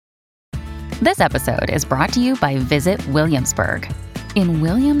This episode is brought to you by Visit Williamsburg. In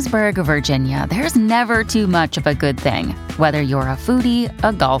Williamsburg, Virginia, there's never too much of a good thing. Whether you're a foodie,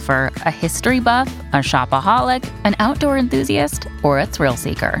 a golfer, a history buff, a shopaholic, an outdoor enthusiast, or a thrill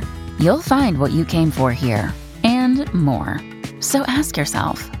seeker, you'll find what you came for here and more. So ask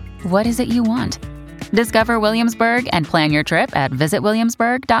yourself, what is it you want? Discover Williamsburg and plan your trip at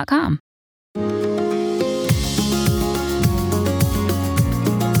visitwilliamsburg.com.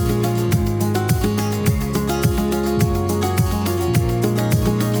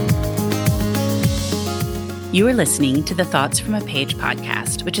 You are listening to the Thoughts from a Page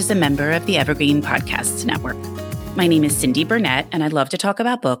podcast, which is a member of the Evergreen Podcasts Network. My name is Cindy Burnett, and I love to talk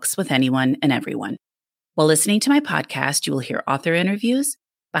about books with anyone and everyone. While listening to my podcast, you will hear author interviews,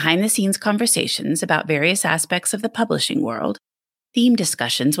 behind-the-scenes conversations about various aspects of the publishing world, theme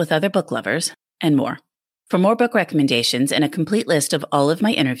discussions with other book lovers, and more. For more book recommendations and a complete list of all of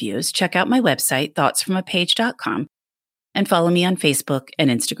my interviews, check out my website, thoughtsfromapage.com, and follow me on Facebook and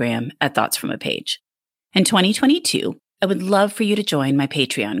Instagram at Thoughts From a Page. In 2022, I would love for you to join my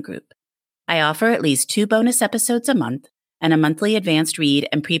Patreon group. I offer at least 2 bonus episodes a month and a monthly advanced read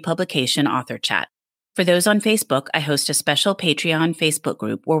and pre-publication author chat. For those on Facebook, I host a special Patreon Facebook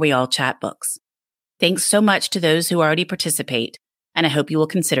group where we all chat books. Thanks so much to those who already participate, and I hope you will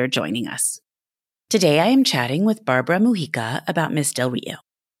consider joining us. Today I am chatting with Barbara Mujica about Miss Del Rio.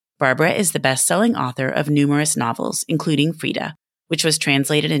 Barbara is the best-selling author of numerous novels, including Frida, which was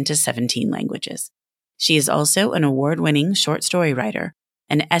translated into 17 languages. She is also an award-winning short story writer,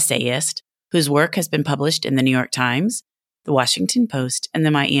 an essayist, whose work has been published in the New York Times, the Washington Post, and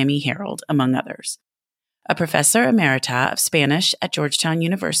the Miami Herald, among others. A professor emerita of Spanish at Georgetown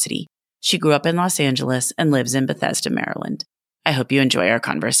University, she grew up in Los Angeles and lives in Bethesda, Maryland. I hope you enjoy our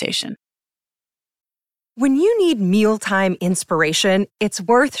conversation. When you need mealtime inspiration, it's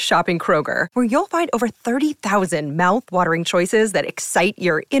worth shopping Kroger, where you'll find over 30,000 mouth-watering choices that excite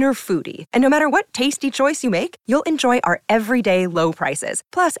your inner foodie. And no matter what tasty choice you make, you'll enjoy our everyday low prices,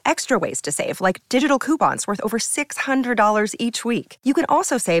 plus extra ways to save, like digital coupons worth over $600 each week. You can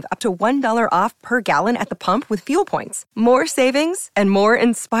also save up to $1 off per gallon at the pump with fuel points. More savings and more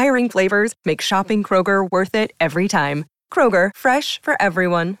inspiring flavors make shopping Kroger worth it every time. Kroger, fresh for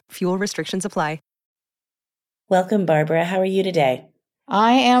everyone. Fuel restrictions apply. Welcome, Barbara. How are you today?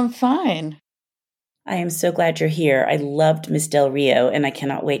 I am fine. I am so glad you're here. I loved Miss Del Rio, and I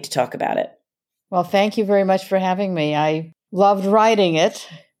cannot wait to talk about it. Well, thank you very much for having me. I loved writing it.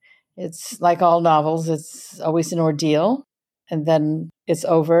 It's like all novels. It's always an ordeal, and then it's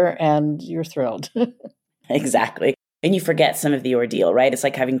over and you're thrilled. Exactly. And you forget some of the ordeal, right? It's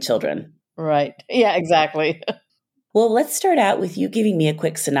like having children. Right. Yeah, exactly. Well, let's start out with you giving me a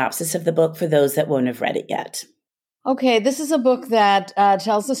quick synopsis of the book for those that won't have read it yet. Okay, this is a book that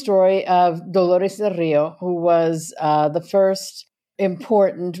tells the story of Dolores del Rio, who was the first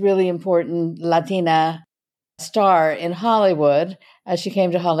really important Latina star in Hollywood. She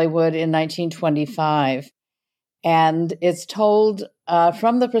came to Hollywood in 1925. And it's told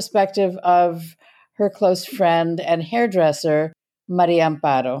from the perspective of her close friend and hairdresser, Maria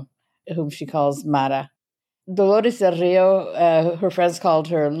Amparo, whom she calls Mara. Dolores del Rio, her friends called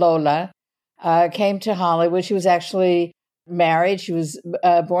her Lola, came to Hollywood. She was actually married. She was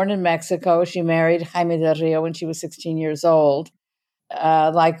born in Mexico. She married Jaime del Rio when she was 16 years old.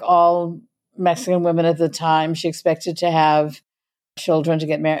 Like all Mexican women at the time, she expected to have children to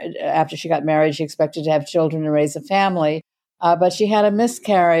get married. After she got married, she expected to have children and raise a family. But she had a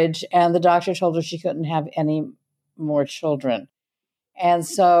miscarriage, and the doctor told her she couldn't have any more children. And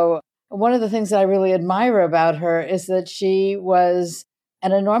so one of the things that I really admire about her is that she was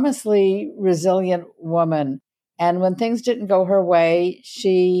an enormously resilient woman. And when things didn't go her way,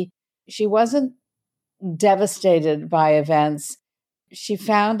 she wasn't devastated by events. She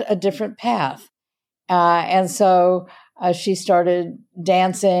found a different path. And so she started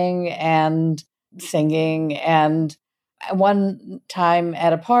dancing and singing. And one time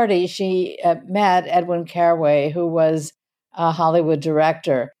at a party, she met Edwin Carraway, who was a Hollywood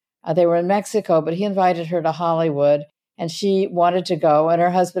director. They were in Mexico, but he invited her to Hollywood. And she wanted to go, and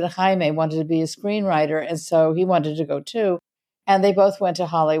her husband, Jaime, wanted to be a screenwriter, and so he wanted to go too. And they both went to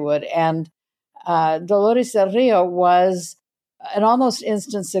Hollywood. And Dolores del Rio was an almost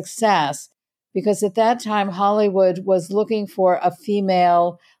instant success because at that time, Hollywood was looking for a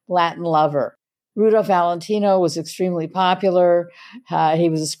female Latin lover. Rudolph Valentino was extremely popular. He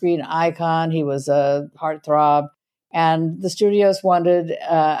was a screen icon. He was a heartthrob. And the studios wanted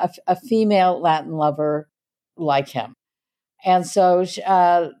a female Latin lover like him. And so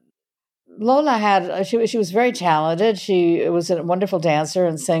Lola had she was very talented. She was a wonderful dancer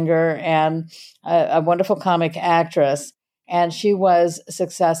and singer and a wonderful comic actress, and she was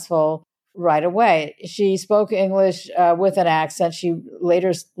successful right away. She spoke English with an accent. She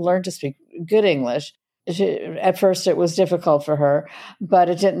later learned to speak good English. At first, it was difficult for her, but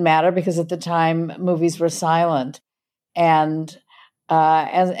it didn't matter because at the time movies were silent, and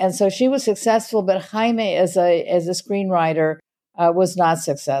so she was successful. But Jaime, as a screenwriter, was not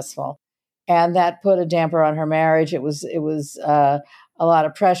successful, and that put a damper on her marriage. It was a lot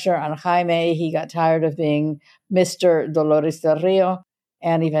of pressure on Jaime. He got tired of being Mr. Dolores del Rio,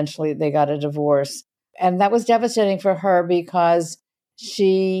 and eventually they got a divorce. And that was devastating for her because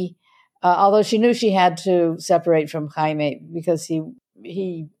she, although she knew she had to separate from Jaime because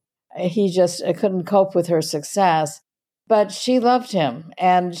he just couldn't cope with her success, but she loved him,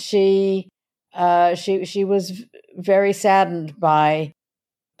 and she was very saddened by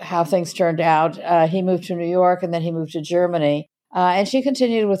how things turned out. He moved to New York, and then he moved to Germany, and she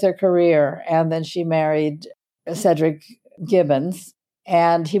continued with her career. And then she married Cedric Gibbons,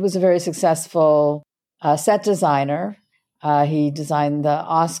 and he was a very successful set designer. He designed the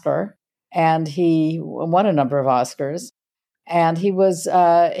Oscar, and he won a number of Oscars. And he was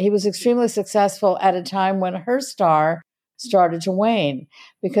extremely successful at a time when her star started to wane,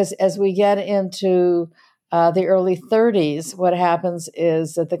 because as we get into the early 30s, what happens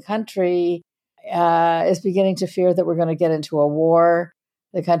is that the country is beginning to fear that we're going to get into a war.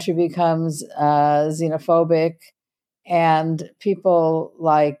 The country becomes xenophobic, and people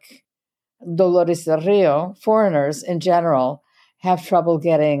like Dolores del Rio, foreigners in general, have trouble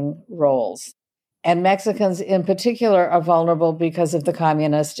getting roles. And Mexicans in particular are vulnerable because of the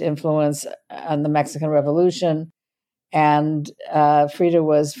communist influence on the Mexican Revolution. And Frida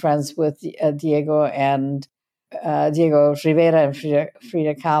was friends with Diego Rivera and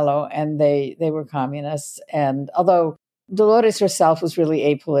Frida Kahlo, and they were communists. And although Dolores herself was really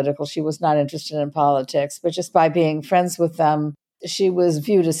apolitical, she was not interested in politics, but just by being friends with them, she was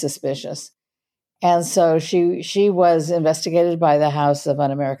viewed as suspicious. And so she was investigated by the House of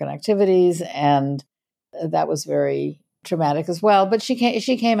Un-American Activities, and that was very traumatic as well. But she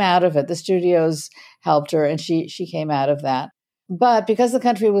came out of it. The studios helped her, and she came out of that. But because the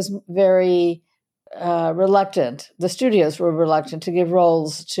country was very reluctant, the studios were reluctant to give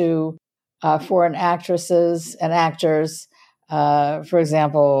roles to foreign actresses and actors. For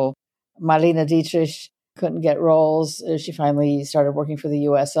example, Marlene Dietrich couldn't get roles. She finally started working for the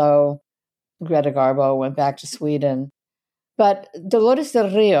USO. Greta Garbo went back to Sweden. But Dolores del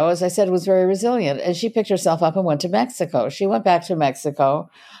Rio, as I said, was very resilient, and she picked herself up and went to Mexico. She went back to Mexico,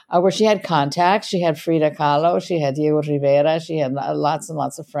 where she had contacts. She had Frida Kahlo, she had Diego Rivera, she had lots and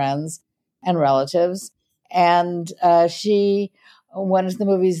lots of friends and relatives. And she went into the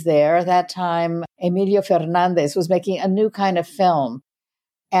movies there. At that time, Emilio Fernandez was making a new kind of film.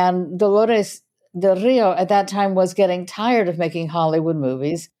 And Dolores del Rio at that time was getting tired of making Hollywood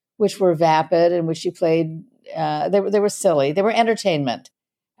movies, which were vapid, in which she played. They were silly. They were entertainment,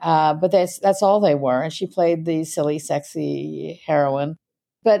 but that's all they were. And she played the silly, sexy heroine.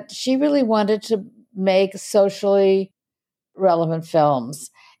 But she really wanted to make socially relevant films.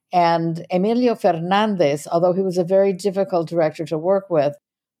 And Emilio Fernandez, although he was a very difficult director to work with,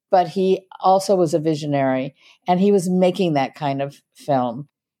 but he also was a visionary, and he was making that kind of film.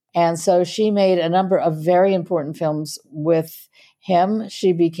 And so she made a number of very important films with him.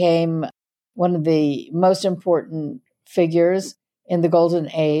 She became one of the most important figures in the golden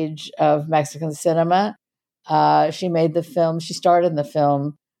age of Mexican cinema. She made the film, she starred in the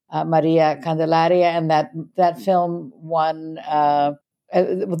film Maria Candelaria, and that film won,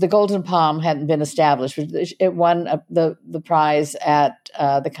 the Golden Palm hadn't been established. It won the prize at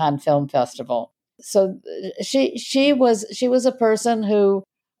the Cannes Film Festival. So she was a person who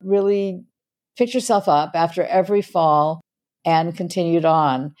really picked herself up after every fall and continued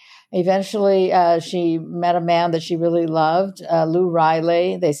on. Eventually, she met a man that she really loved, Lou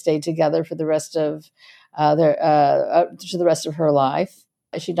Riley. They stayed together for the rest of her life.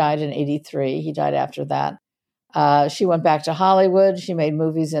 She died in 1983. He died after that. She went back to Hollywood. She made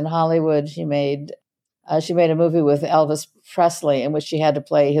movies in Hollywood. She made a movie with Elvis Presley in which she had to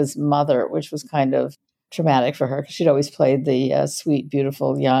play his mother, which was kind of traumatic for her because she'd always played the sweet,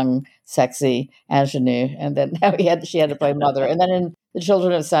 beautiful, young, sexy ingenue, and then now she had to play mother. And then in The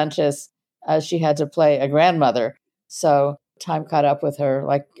Children of Sanchez, she had to play a grandmother. So time caught up with her,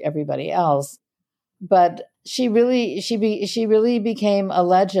 like everybody else. But she really became a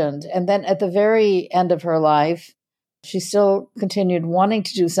legend. And then at the very end of her life, she still continued wanting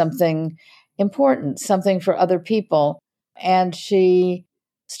to do something important, something for other people. And she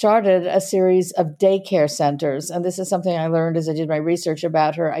started a series of daycare centers. And this is something I learned as I did my research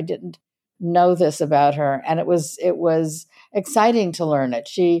about her. I didn't know this about her, and it was exciting to learn it.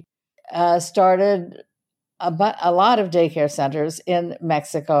 She started a lot of daycare centers in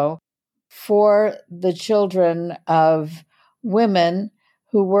Mexico for the children of women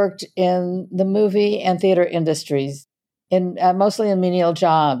who worked in the movie and theater industries, in mostly in menial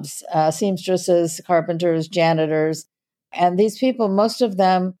jobs, seamstresses, carpenters, janitors. And these people, most of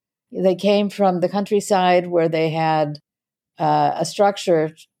them, they came from the countryside where they had a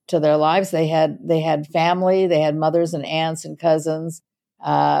structure to their lives. They had family, they had mothers and aunts and cousins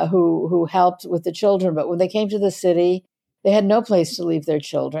who helped with the children. But when they came to the city, they had no place to leave their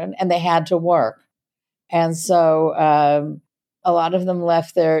children, and they had to work. And so a lot of them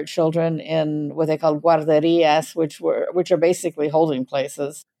left their children in what they called guarderías, which are basically holding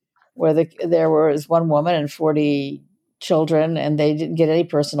places, where there was one woman and 40 children, and they didn't get any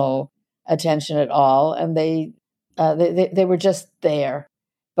personal attention at all, and they were just there.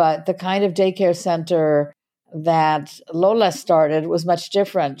 But the kind of daycare center that Lola started was much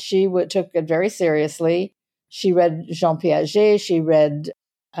different. She took it very seriously. She read Jean Piaget, she read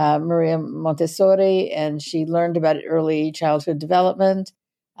Maria Montessori, and she learned about early childhood development.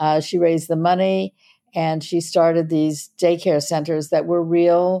 She raised the money, and she started these daycare centers that were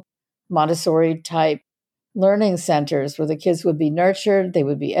real Montessori type learning centers where the kids would be nurtured, they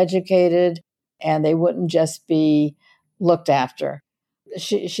would be educated, and they wouldn't just be looked after.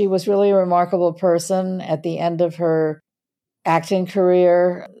 She was really a remarkable person. At the end of her acting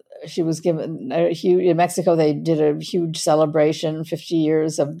career, she was given in Mexico, they did a huge celebration, 50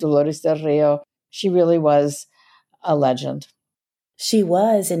 years of Dolores del Rio. She really was a legend. She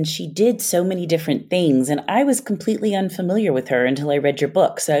was, and she did so many different things. And I was completely unfamiliar with her until I read your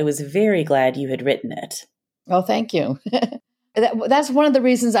book. So I was very glad you had written it. Oh, thank you. That's one of the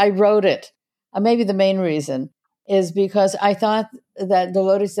reasons I wrote it. Maybe the main reason is because I thought that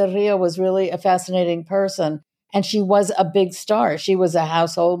Dolores del Rio was really a fascinating person. And she was a big star. She was a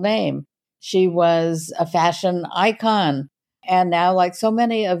household name. She was a fashion icon. And now, like so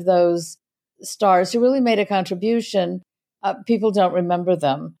many of those stars who really made a contribution, people don't remember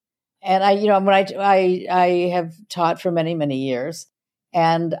them. And I have taught for many, many years.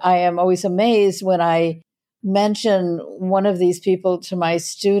 And I am always amazed when I mention one of these people to my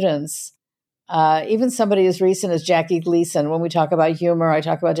students, even somebody as recent as Jackie Gleason. When we talk about humor, I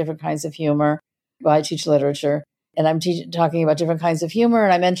talk about different kinds of humor. Well, I teach literature, and I'm talking about different kinds of humor.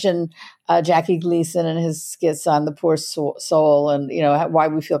 And I mentioned Jackie Gleason and his skits on the poor soul, and why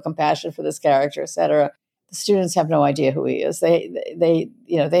we feel compassion for this character, et cetera. The students have no idea who he is. They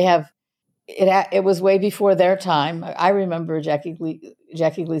have it. It was way before their time. I remember Jackie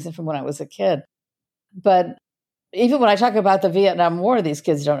Gleason from when I was a kid, but even when I talk about the Vietnam War, these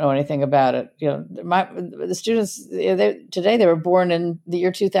kids don't know anything about it. The students today, they were born in the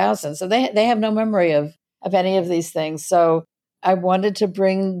year 2000, so they have no memory of any of these things. So I wanted to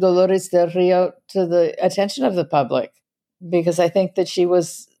bring Dolores del Rio to the attention of the public because I think that she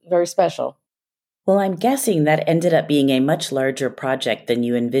was very special. Well, I'm guessing that ended up being a much larger project than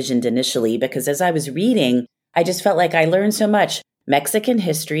you envisioned initially, because as I was reading, I just felt like I learned so much Mexican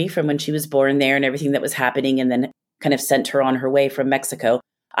history from when she was born there and everything that was happening, and then kind of sent her on her way from Mexico.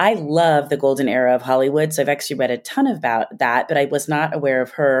 I love the golden era of Hollywood, so I've actually read a ton about that, but I was not aware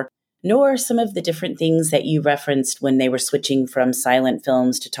of her, nor some of the different things that you referenced when they were switching from silent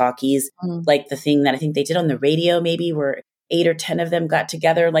films to talkies, like the thing that I think they did on the radio maybe where 8 or 10 of them got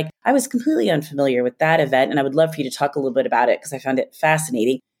together. Like, I was completely unfamiliar with that event, and I would love for you to talk a little bit about it because I found it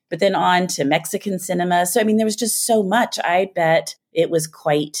fascinating. But then on to Mexican cinema. So, I mean, there was just so much. I bet it was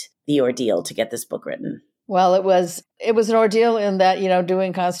quite the ordeal to get this book written. Well, it was an ordeal in that,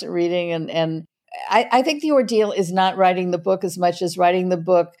 doing constant reading. And I think the ordeal is not writing the book as much as writing the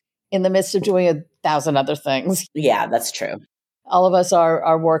book in the midst of doing 1,000 other things. Yeah, that's true. All of us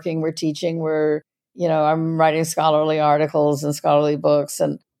are working, we're teaching, I'm writing scholarly articles and scholarly books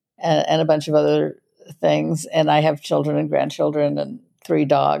and a bunch of other things. And I have children and grandchildren and 3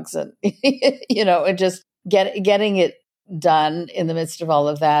 dogs and, and just getting it done in the midst of all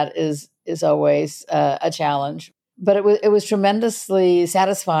of that is always a challenge. But it was tremendously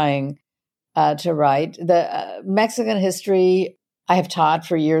satisfying to write. The Mexican history I have taught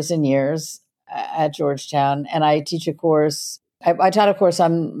for years and years at Georgetown, and I teach a course. I taught a course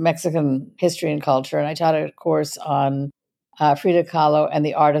on Mexican history and culture, and I taught a course on Frida Kahlo and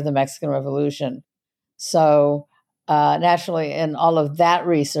the art of the Mexican Revolution. So naturally, in all of that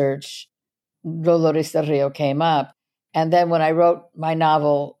research, Dolores del Rio came up. And then when I wrote my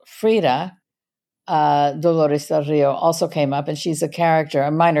novel, Frida, Dolores del Rio also came up, and she's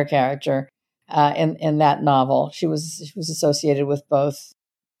a minor character in that novel. She was associated with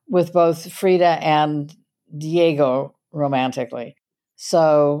both Frida and Diego romantically.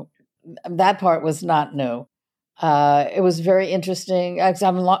 So that part was not new. It was very interesting. I'm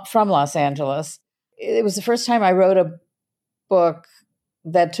from Los Angeles. It was the first time I wrote a book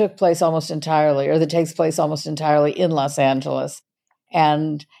that takes place almost entirely in Los Angeles.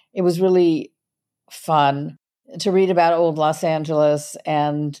 And it was really fun to read about old Los Angeles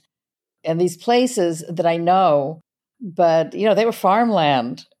and these places that I know, but, they were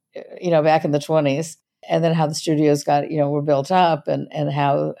farmland, back in the 20s. And then how the studios were built up and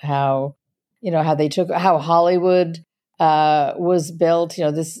how Hollywood was built.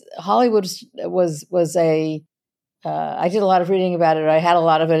 This Hollywood was a, I did a lot of reading about it. I had a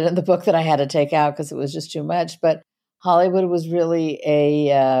lot of it in the book that I had to take out because it was just too much. But Hollywood was really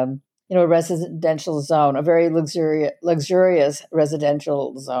a residential zone, a very luxurious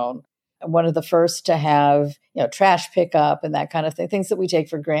residential zone. One of the first to have, trash pickup and that kind of thing, things that we take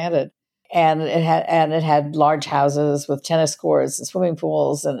for granted. And it had large houses with tennis courts and swimming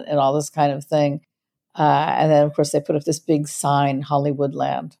pools and all this kind of thing. And then, of course, they put up this big sign,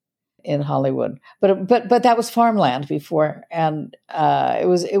 Hollywoodland, in Hollywood. But that was farmland before, and it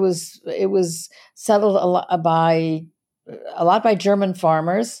was settled a lot by German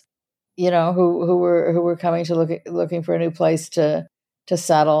farmers, who were coming to looking for a new place to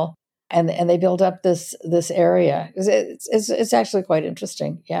settle, and they built up this area. It's actually quite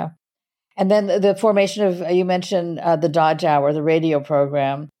interesting, yeah. And then the formation of, you mentioned the Dodge Hour, the radio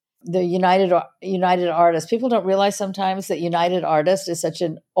program, the United Artists. People don't realize sometimes that United Artists is such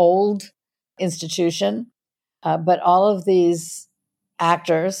an old institution, but all of these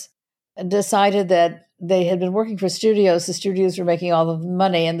actors decided that they had been working for studios. The studios were making all of the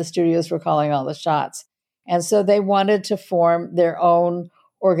money, and the studios were calling all the shots. And so they wanted to form their own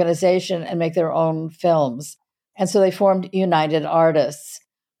organization and make their own films. And so they formed United Artists.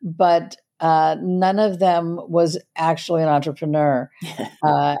 But none of them was actually an entrepreneur,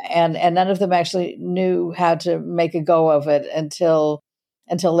 and none of them actually knew how to make a go of it until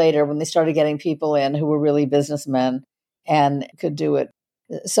later, when they started getting people in who were really businessmen and could do it.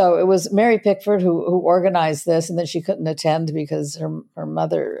 So it was Mary Pickford who organized this, and then she couldn't attend because her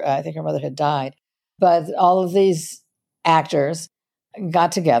mother, I think her mother had died. But all of these actors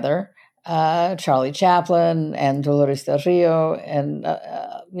got together. Charlie Chaplin and Dolores del Rio and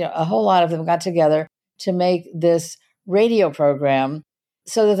a whole lot of them got together to make this radio program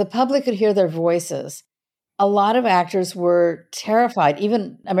so that the public could hear their voices. A lot of actors were terrified,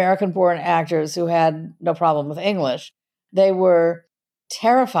 even American-born actors who had no problem with English. They were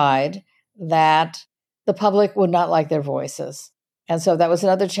terrified that the public would not like their voices. And so that was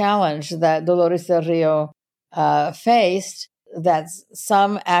another challenge that Dolores del Rio faced, that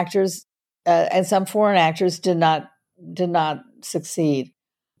some actors and some foreign actors did not succeed.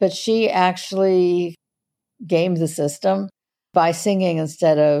 But she actually gamed the system by singing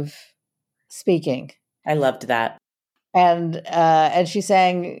instead of speaking. I loved that. And she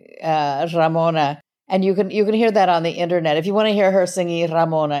sang Ramona, and you can hear that on the internet. If you want to hear her singing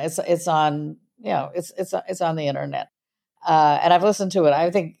Ramona, it's on it's on the internet. And I've listened to it, I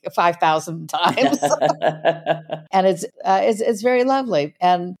think 5,000 times, and it's very lovely.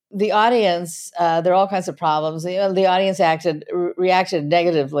 And the audience, there are all kinds of problems. The audience reacted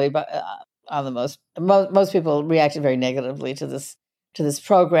negatively, but on the most people reacted very negatively to this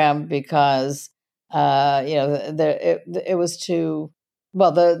program because it was too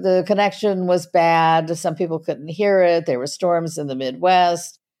well. The connection was bad. Some people couldn't hear it. There were storms in the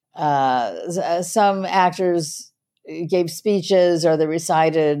Midwest. Some actors gave speeches or they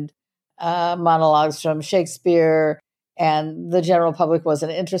recited monologues from Shakespeare, and the general public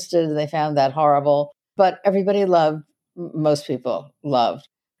wasn't interested, and they found that horrible. But most people loved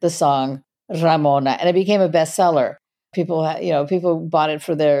the song Ramona, and it became a bestseller. People bought it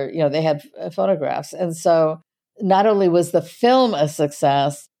for their, they had phonographs. And so not only was the film a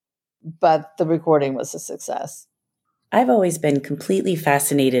success, but the recording was a success. I've always been completely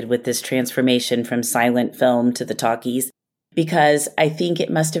fascinated with this transformation from silent film to the talkies, because I think it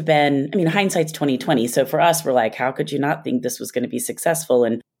must have been, hindsight's 20/20. So for us, we're like, how could you not think this was going to be successful?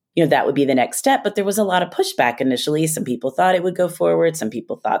 And, that would be the next step. But there was a lot of pushback initially. Some people thought it would go forward. Some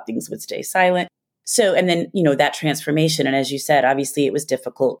people thought things would stay silent. So, and then, that transformation. And as you said, obviously it was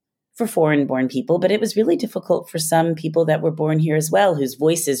difficult for foreign-born people, but it was really difficult for some people that were born here as well, whose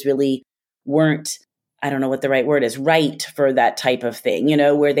voices really weren't, I don't know what the right word is, right for that type of thing,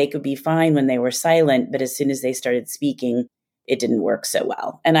 where they could be fine when they were silent, but as soon as they started speaking, it didn't work so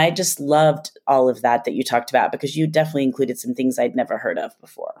well. And I just loved all of that you talked about, because you definitely included some things I'd never heard of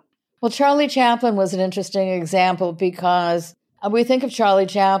before. Well, Charlie Chaplin was an interesting example because we think of Charlie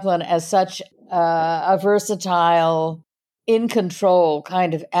Chaplin as such a versatile, in control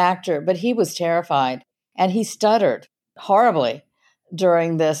kind of actor, but he was terrified and he stuttered horribly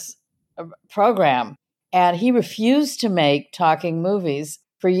during this program. And he refused to make talking movies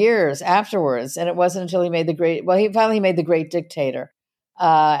for years afterwards. And it wasn't until he made he finally made The Great Dictator.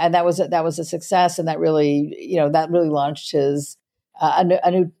 And that was a success. And that really, launched his,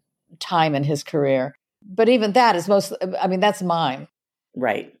 a new time in his career. But even that is that's mime.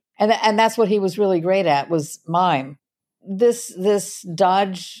 Right. And that's what he was really great at, was mime. This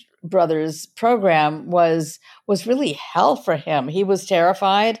Dodge Brothers program was really hell for him. He was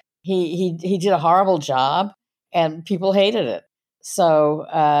terrified. He did a horrible job, and people hated it. So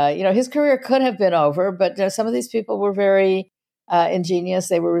his career could have been over, but some of these people were very ingenious.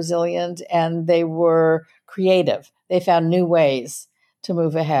 They were resilient, and they were creative. They found new ways to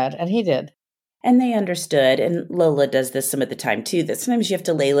move ahead, and he did. And they understood, and Lola does this some of the time too, that sometimes you have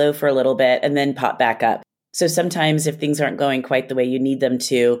to lay low for a little bit and then pop back up. So sometimes if things aren't going quite the way you need them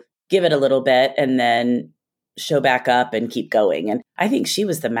to, give it a little bit and then show back up and keep going. And I think she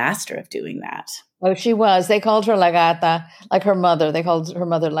was the master of doing that. Oh, she was. They called her La Gata, like her mother. They called her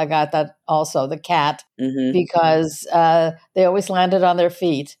mother La Gata also, the cat, because they always landed on their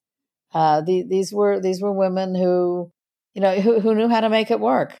feet. These were women who knew how to make it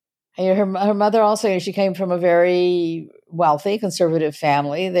work. Her mother also, she came from a very wealthy conservative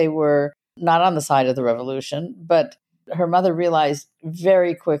family. They were not on the side of the revolution, but her mother realized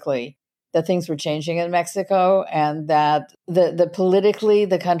very quickly that things were changing in Mexico, and that the politically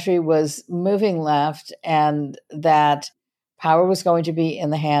the country was moving left, and that power was going to be in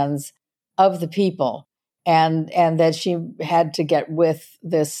the hands of the people, and that she had to get with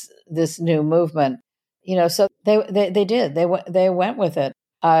this new movement. So they did. They went with it.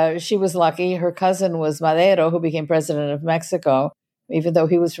 She was lucky. Her cousin was Madero, who became president of Mexico. Even though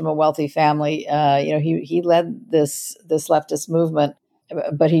he was from a wealthy family, he led this leftist movement,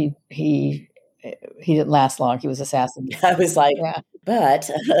 but he didn't last long. He was assassinated. I was like, yeah. But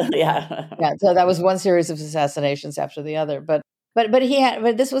yeah. Yeah. So that was one series of assassinations after the other. But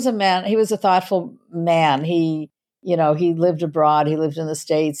this was a man. He was a thoughtful man. He lived abroad. He lived in the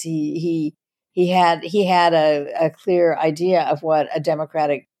States. He had a clear idea of what a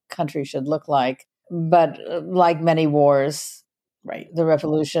democratic country should look like. But like many wars, right, the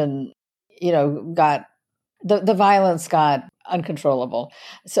revolution, got the violence got uncontrollable.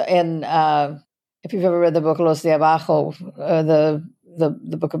 So, and if you've ever read the book Los de Abajo,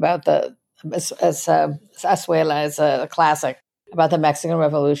 the book about Azuela is a classic about the Mexican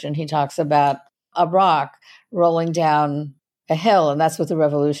Revolution. He talks about a rock rolling down a hill, and that's what the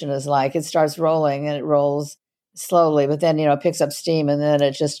revolution is like. It starts rolling, and it rolls slowly, but then it picks up steam, and then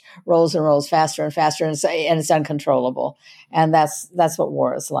it just rolls and rolls faster and faster, and it's uncontrollable. And that's what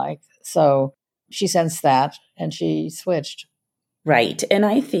war is like. So she sensed that, and she switched. Right. And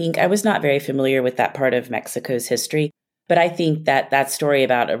I think I was not very familiar with that part of Mexico's history, but I think that story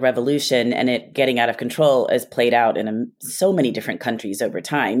about a revolution and it getting out of control is played out in so many different countries over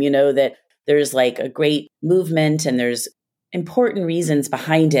time. That there's like a great movement and there's important reasons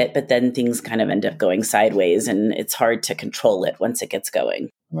behind it, but then things kind of end up going sideways, and it's hard to control it once it gets going.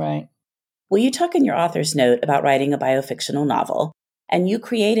 Right. Well, you talk in your author's note about writing a biofictional novel, and you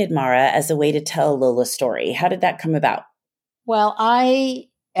created Mara as a way to tell Lola's story. How did that come about? Well, I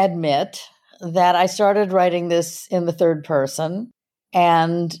admit that I started writing this in the third person,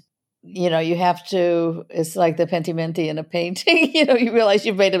 and you have to, it's like the pentimenti in a painting. You realize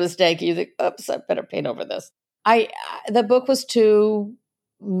you've made a mistake. You think, oops, I better paint over this. The book was too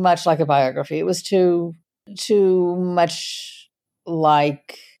much like a biography. It was too much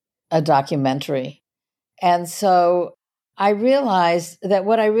like a documentary. And so I realized that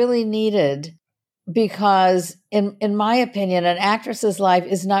what I really needed, because in my opinion, an actress's life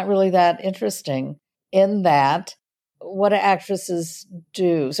is not really that interesting, in that what do actresses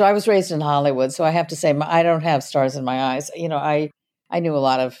do? So I was raised in Hollywood, so I have to say I don't have stars in my eyes. I knew a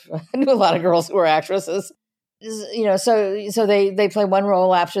lot of girls who were actresses. So they play one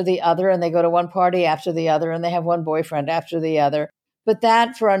role after the other, and they go to one party after the other, and they have one boyfriend after the other. But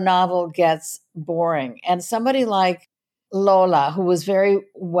that for a novel gets boring. And somebody like Lola, who was very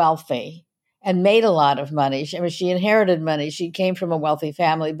wealthy and made a lot of money. She inherited money. She came from a wealthy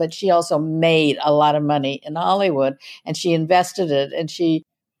family, but she also made a lot of money in Hollywood, and she invested it. And she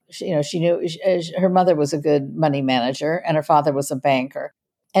knew her mother was a good money manager, and her father was a banker,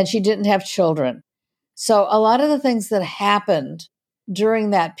 and she didn't have children. So a lot of the things that happened during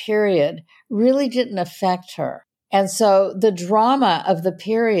that period really didn't affect her. And so the drama of the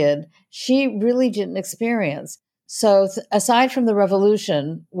period, she really didn't experience. So aside from the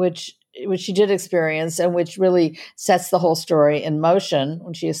revolution, which she did experience and which really sets the whole story in motion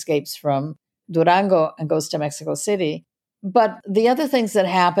when she escapes from Durango and goes to Mexico City. But the other things that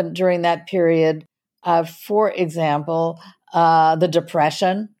happened during that period, for example, the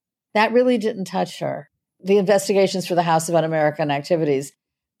Depression, that really didn't touch her. The investigations for the House of Un-American Activities,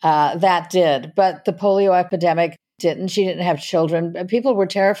 that did. But the polio epidemic didn't. She didn't have children. People were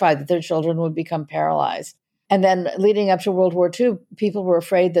terrified that their children would become paralyzed. And then leading up to World War II, people were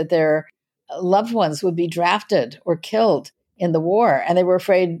afraid that their loved ones would be drafted or killed in the war. And they were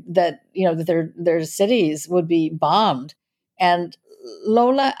afraid that, that their cities would be bombed. And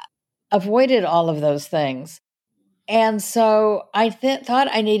Lola avoided all of those things. And so I thought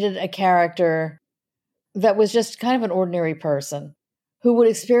I needed a character that was just kind of an ordinary person who would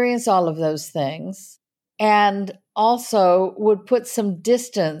experience all of those things and also would put some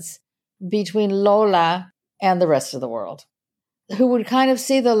distance between Lola and the rest of the world, who would kind of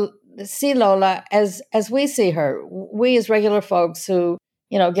see Lola as we see her. We as regular folks who,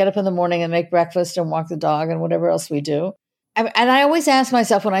 get up in the morning and make breakfast and walk the dog and whatever else we do. And I always ask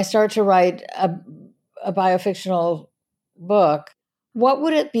myself when I start to write a biofictional book, what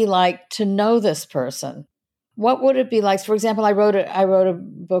would it be like to know this person? What would it be like? For example, I wrote a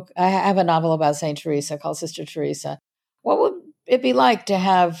book. I have a novel about Saint Teresa called Sister Teresa. What would it be like to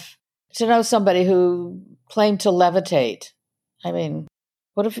know somebody who claimed to levitate? I mean,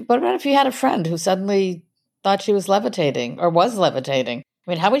 what about if you had a friend who suddenly thought she was levitating or was levitating?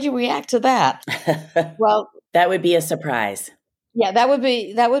 I mean, how would you react to that? Well, that would be a surprise. Yeah, that would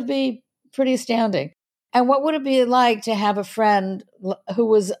be pretty astounding. And what would it be like to have a friend who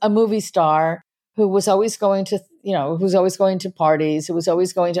was a movie star, who was always going to, who's always going to parties, who was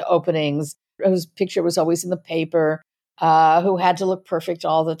always going to openings, whose picture was always in the paper, who had to look perfect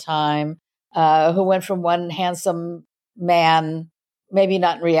all the time, who went from one handsome man, maybe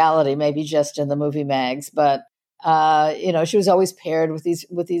not in reality, maybe just in the movie mags, but she was always paired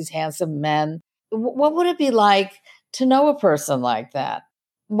with these handsome men. What would it be like to know a person like that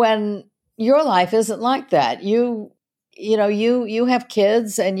when your life isn't like that? You have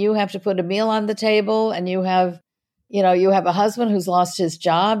kids and you have to put a meal on the table, and you have a husband who's lost his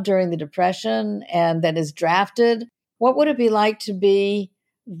job during the Depression and then is drafted. What would it be like to be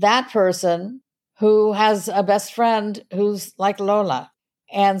that person who has a best friend who's like Lola?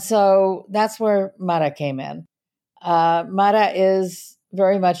 And so that's where Mara came in. Mara is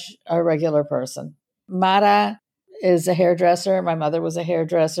very much a regular person. Mara is a hairdresser. My mother was a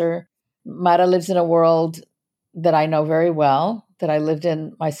hairdresser. Mara lives in a world that I know very well, that I lived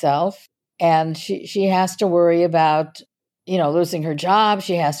in myself. And she has to worry about, losing her job.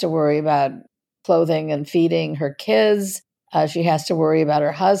 She has to worry about clothing and feeding her kids. She has to worry about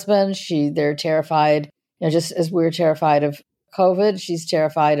her husband. They're terrified, just as we're terrified of COVID, she's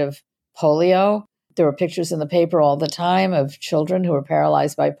terrified of polio. There were pictures in the paper all the time of children who were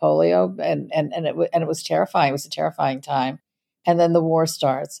paralyzed by polio, and it was terrifying. It was a terrifying time. And then the war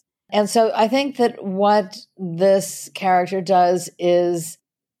starts. And so I think that what this character does is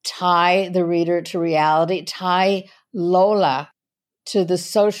tie the reader to reality, tie Lola to the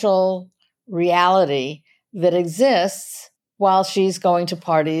social reality that exists while she's going to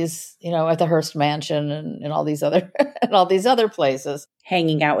parties, at the Hearst Mansion and all these other and all these other places.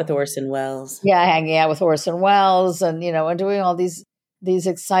 Hanging out with Orson Welles. Yeah, hanging out with Orson Welles and and doing all these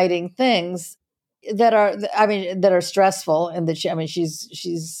exciting things that are stressful, and that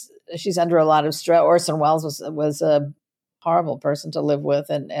she's under a lot of stress. Orson Welles was a horrible person to live with,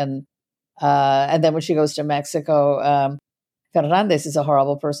 and then when she goes to Mexico, Fernandez is a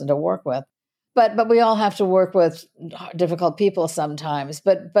horrible person to work with. But we all have to work with difficult people sometimes.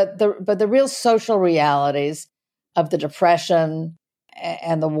 But the real social realities of the Depression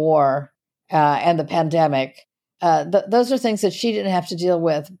and the war and the pandemic, those are things that she didn't have to deal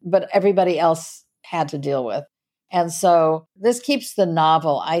with, but everybody else had to deal with. And so this keeps the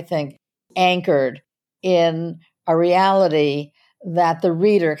novel, I think, anchored in a reality that the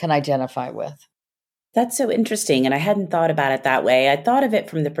reader can identify with. That's so interesting. And I hadn't thought about it that way. I thought of it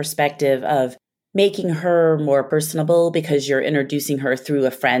from the perspective of making her more personable, because you're introducing her through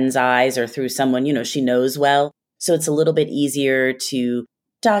a friend's eyes or through someone, she knows well. So it's a little bit easier to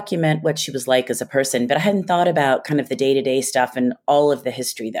document what she was like as a person. But I hadn't thought about kind of the day-to-day stuff and all of the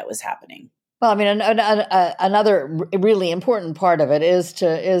history that was happening. Well, I mean, another really important part of it is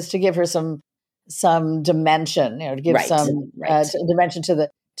to give her some dimension, to give some dimension to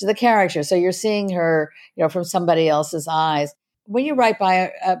to the character. So you're seeing her, from somebody else's eyes. When you write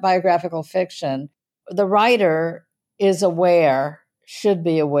biographical fiction, the writer is aware, should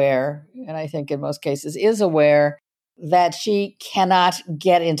be aware, and I think in most cases is aware that she cannot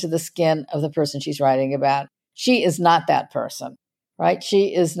get into the skin of the person she's writing about. She is not that person, right?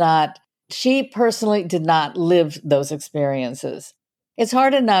 She personally did not live those experiences. It's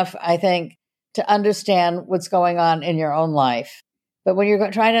hard enough, I think, to understand what's going on in your own life. But when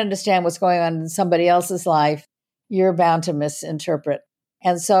you're trying to understand what's going on in somebody else's life, you're bound to misinterpret.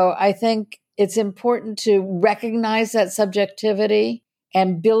 And so I think it's important to recognize that subjectivity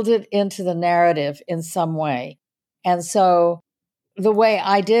and build it into the narrative in some way. And so the way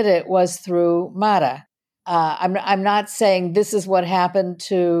I did it was through Mara. I'm not saying this is what happened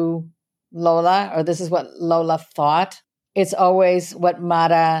to Lola or this is what Lola thought. It's always what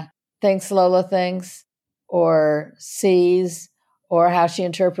Mara thinks Lola thinks or sees or how she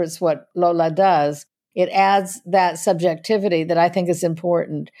interprets what Lola does. It adds that subjectivity that I think is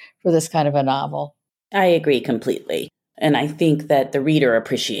important for this kind of a novel. I agree completely. And I think that the reader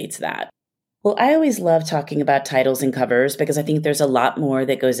appreciates that. Well, I always love talking about titles and covers because I think there's a lot more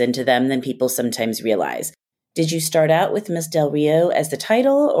that goes into them than people sometimes realize. Did you start out with Miss Del Rio as the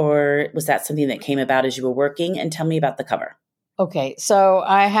title, or was that something that came about as you were working? And tell me about the cover. Okay, so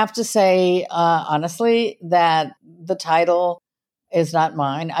I have to say, honestly, that the title is not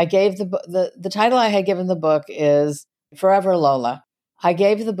mine. I gave the title I had given the book is Forever Lola. I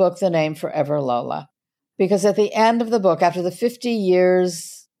gave the book the name Forever Lola because at the end of the book, after the 50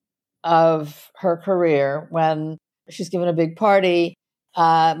 years of her career, when she's given a big party,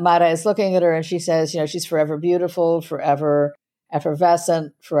 Mara is looking at her and she says, she's forever beautiful, forever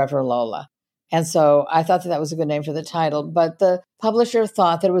effervescent, forever Lola. And so I thought that was a good name for the title. But the publisher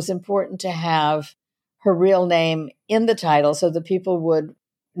thought that it was important to have her real name in the title so that people would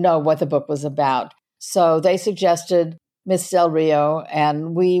know what the book was about. So they suggested Miss Del Rio,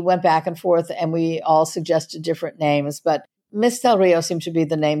 and we went back and forth, and we all suggested different names. But Miss Del Rio seemed to be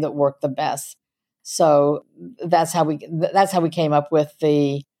the name that worked the best. So that's how we came up with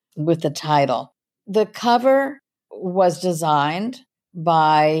the title. The cover was designed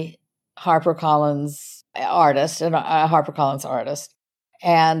by HarperCollins artist,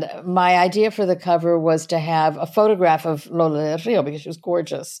 and my idea for the cover was to have a photograph of Lola Del Rio because she was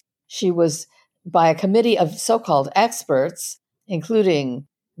gorgeous. She was, by a committee of so-called experts, including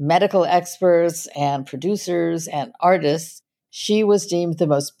medical experts and producers and artists, she was deemed the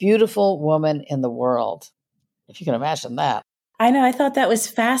most beautiful woman in the world, if you can imagine that. I know. I thought that was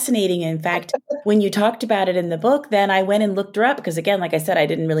fascinating. In fact, when you talked about it in the book, then I went and looked her up because, again, like I said, I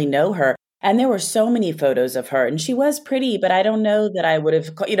didn't really know her. And there were so many photos of her, and she was pretty, but I don't know that I would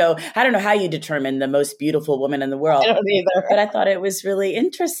have, I don't know how you determine the most beautiful woman in the world. I don't either. But I thought it was really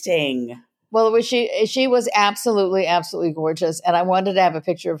interesting. Well, she was absolutely, absolutely gorgeous. And I wanted to have a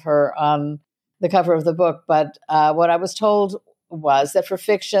picture of her on the cover of the book. But what I was told was that for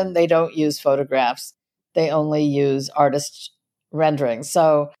fiction, they don't use photographs. They only use artist renderings.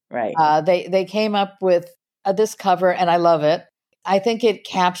 So right. They came up with this cover, and I love it. I think it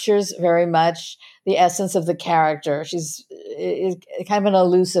captures very much the essence of the character. She's kind of an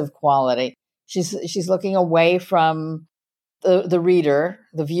elusive quality. She's looking away from the reader,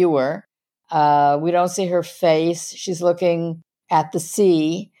 the viewer. We don't see her face. She's looking at the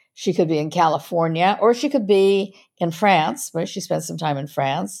sea. She could be in California, or she could be in France, where she spent some time in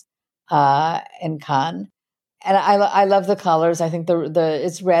France, in Cannes. And I love the colors. I think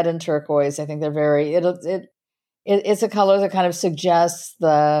it's red and turquoise. I think they're very. It's a color that kind of suggests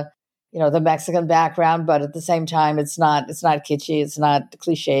the Mexican background, but at the same time, it's not kitschy. It's not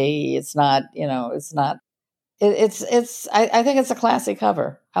cliche. It's not. It's not. I think it's a classy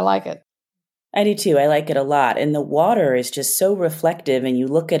cover. I like it. I do too. I like it a lot. And the water is just so reflective, and you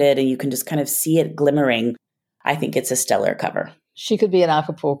look at it and you can just kind of see it glimmering. I think it's a stellar cover. She could be in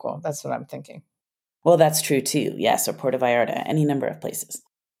Acapulco. That's what I'm thinking. Well, that's true too. Yes, or Puerto Vallarta, any number of places.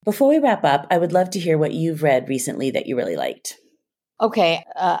 Before we wrap up, I would love to hear what you've read recently that you really liked. Okay.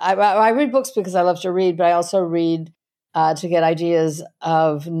 I read books because I love to read, but I also read to get ideas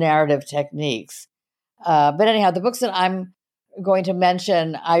of narrative techniques. But anyhow, the books that I'm going to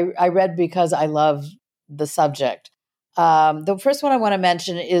mention, I read because I love the subject. The first one I want to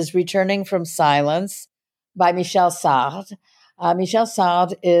mention is Returning from Silence by Michel Sard. Michel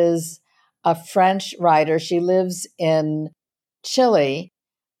Sard is a French writer. She lives in Chile,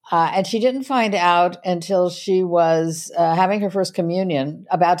 and she didn't find out until she was having her first communion,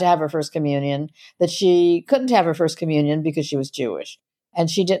 about to have her first communion, that she couldn't have her first communion because she was Jewish.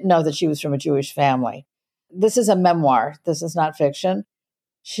 And she didn't know that she was from a Jewish family. This is a memoir. This is not fiction.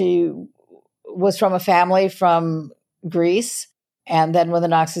 She was from a family from Greece. And then when the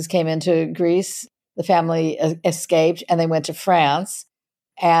Nazis came into Greece, the family escaped and they went to France.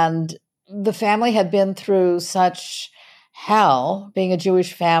 And the family had been through such hell, being a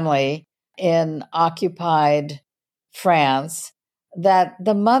Jewish family in occupied France, that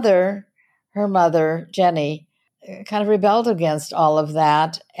her mother, Jenny, kind of rebelled against all of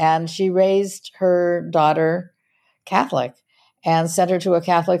that. And she raised her daughter Catholic and sent her to a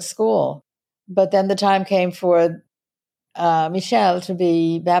Catholic school. But then the time came for Michelle to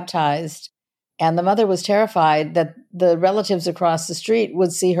be baptized. And the mother was terrified that the relatives across the street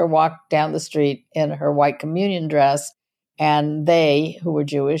would see her walk down the street in her white communion dress. And they, who were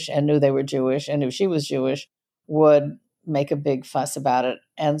Jewish and knew they were Jewish and knew she was Jewish, would make a big fuss about it.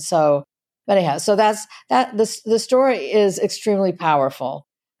 And so, but anyhow, so that's that. The story is extremely powerful.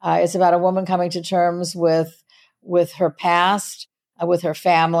 It's about a woman coming to terms with her past, with her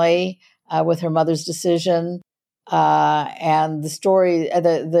family, with her mother's decision. And the story,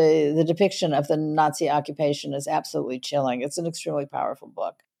 the depiction of the Nazi occupation is absolutely chilling. It's an extremely powerful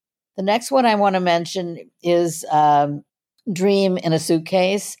book. The next one I want to mention is Dream in a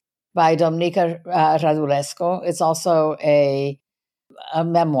Suitcase by Dominika Radulescu. It's also a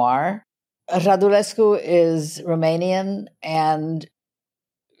memoir. Radulescu is Romanian, and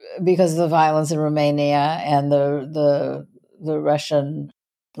because of the violence in Romania and the Russian,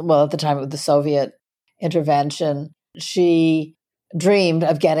 well, at the time of the Soviet intervention, she dreamed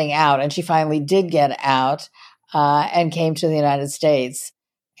of getting out, and she finally did get out and came to the United States.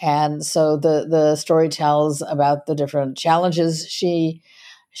 And so the story tells about the different challenges she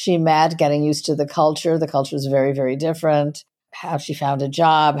met, getting used to the culture. The culture is very, very different. How she found a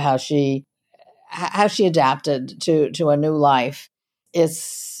job, how she adapted to a new life.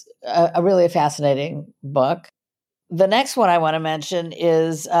 It's a really fascinating book. The next one I want to mention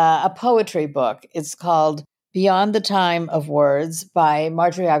is a poetry book. It's called Beyond the Time of Words by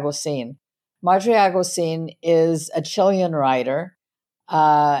Marjorie Agosin. Marjorie Agosin is a Chilean writer,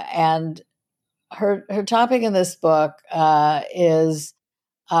 and her topic in this book is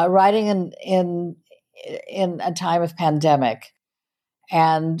writing in a time of pandemic.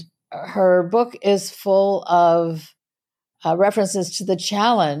 And her book is full of references to the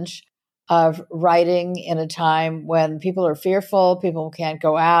challenge of writing in a time when people are fearful, people can't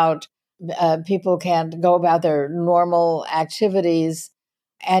go out, people can't go about their normal activities,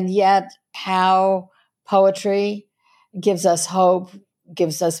 and yet how poetry gives us hope,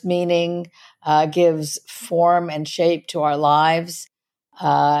 gives us meaning, gives form and shape to our lives.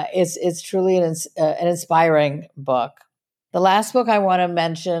 It's truly an inspiring book. The last book I want to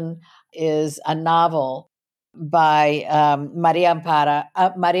mention is a novel by Maria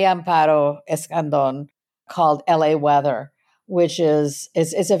Amparo Escandon called LA Weather, which is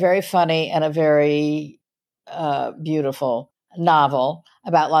it's a very funny and a very beautiful novel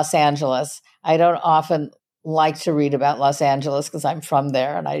about Los Angeles. I don't often like to read about Los Angeles because I'm from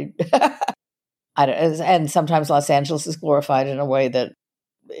there, and I don't, and sometimes Los Angeles is glorified in a way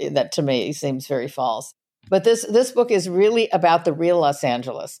that to me seems very false. But this book is really about the real Los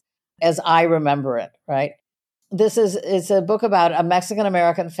Angeles as I remember it, right? It's a book about a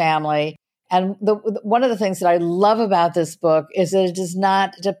Mexican-American family. And one of the things that I love about this book is that it does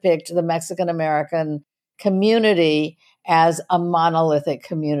not depict the Mexican-American community as a monolithic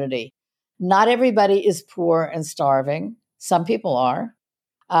community. Not everybody is poor and starving. Some people are.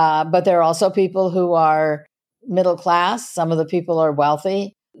 But there are also people who are middle class. Some of the people are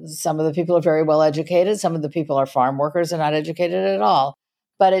wealthy. Some of the people are very well educated. Some of the people are farm workers and not educated at all.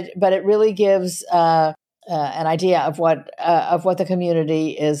 But it really gives an idea of what the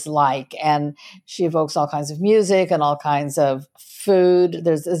community is like, and she evokes all kinds of music and all kinds of food.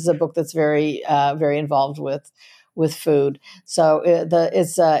 This is a book that's very very involved with food. So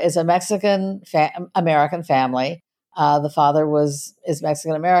it's a Mexican American family. The father is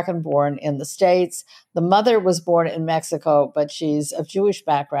Mexican American, born in the States. The mother was born in Mexico, but she's of Jewish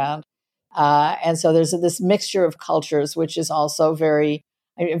background, and so there's this mixture of cultures, which is also very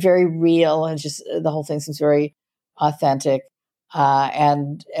real, and just the whole thing seems very authentic.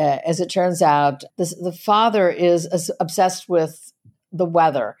 And as it turns out, the father is obsessed with the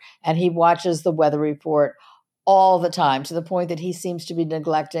weather, and he watches the weather report all the time to the point that he seems to be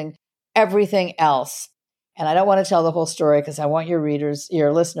neglecting everything else. And I don't want to tell the whole story because I want your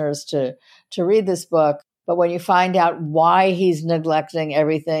listeners to read this book. But when you find out why he's neglecting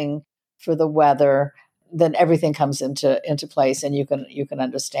everything for the weather, then everything comes into place, and you can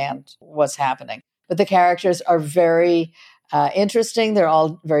understand what's happening. But the characters are very interesting. They're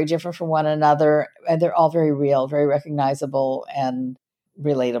all very different from one another, and they're all very real, very recognizable, and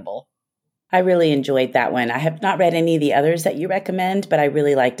relatable. I really enjoyed that one. I have not read any of the others that you recommend, but I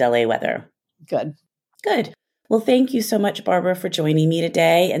really liked LA Weather. Good. Good. Well, thank you so much, Barbara, for joining me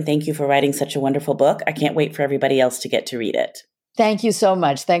today. And thank you for writing such a wonderful book. I can't wait for everybody else to get to read it. Thank you so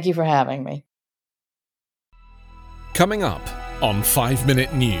much. Thank you for having me. Coming up on 5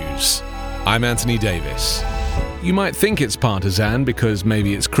 Minute News, I'm Anthony Davis. You might think it's partisan because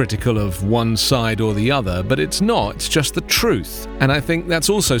maybe it's critical of one side or the other, but it's not. It's just the truth. And I think that's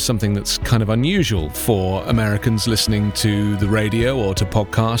also something that's kind of unusual for Americans listening to the radio or to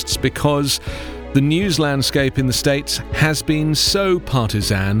podcasts, because the news landscape in the States has been so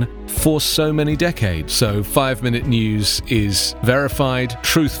partisan for so many decades. So 5 Minute News is verified,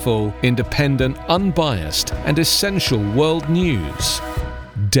 truthful, independent, unbiased, and essential world news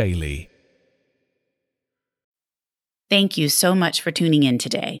daily. Thank you so much for tuning in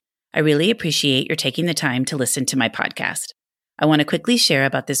today. I really appreciate your taking the time to listen to my podcast. I want to quickly share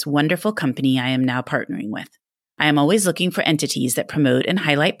about this wonderful company I am now partnering with. I am always looking for entities that promote and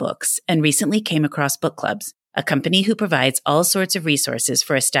highlight books, and recently came across Book Clubs, a company who provides all sorts of resources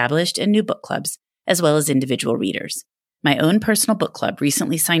for established and new book clubs, as well as individual readers. My own personal book club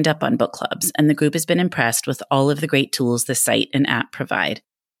recently signed up on Book Clubs, and the group has been impressed with all of the great tools the site and app provide.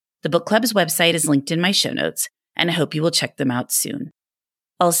 The Book Club's website is linked in my show notes, and I hope you will check them out soon.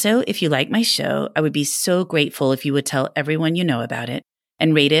 Also, if you like my show, I would be so grateful if you would tell everyone you know about it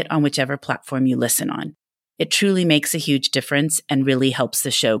and rate it on whichever platform you listen on. It truly makes a huge difference and really helps the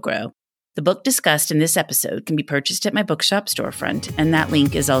show grow. The book discussed in this episode can be purchased at my bookshop storefront, and that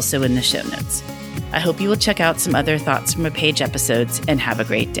link is also in the show notes. I hope you will check out some other Thoughts from a Page episodes, and have a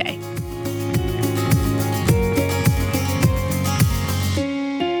great day.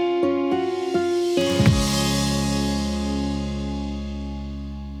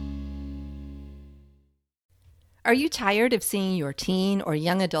 Are you tired of seeing your teen or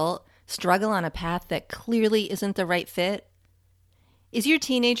young adult struggle on a path that clearly isn't the right fit? Is your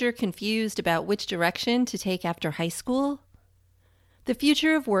teenager confused about which direction to take after high school? The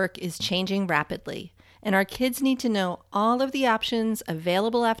future of work is changing rapidly, and our kids need to know all of the options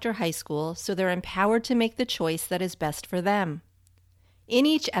available after high school so they're empowered to make the choice that is best for them. In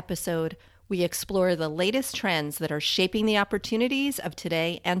each episode, we explore the latest trends that are shaping the opportunities of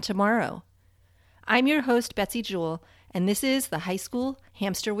today and tomorrow. I'm your host, Betsy Jewell, and this is the High School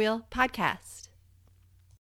Hamster Wheel Podcast.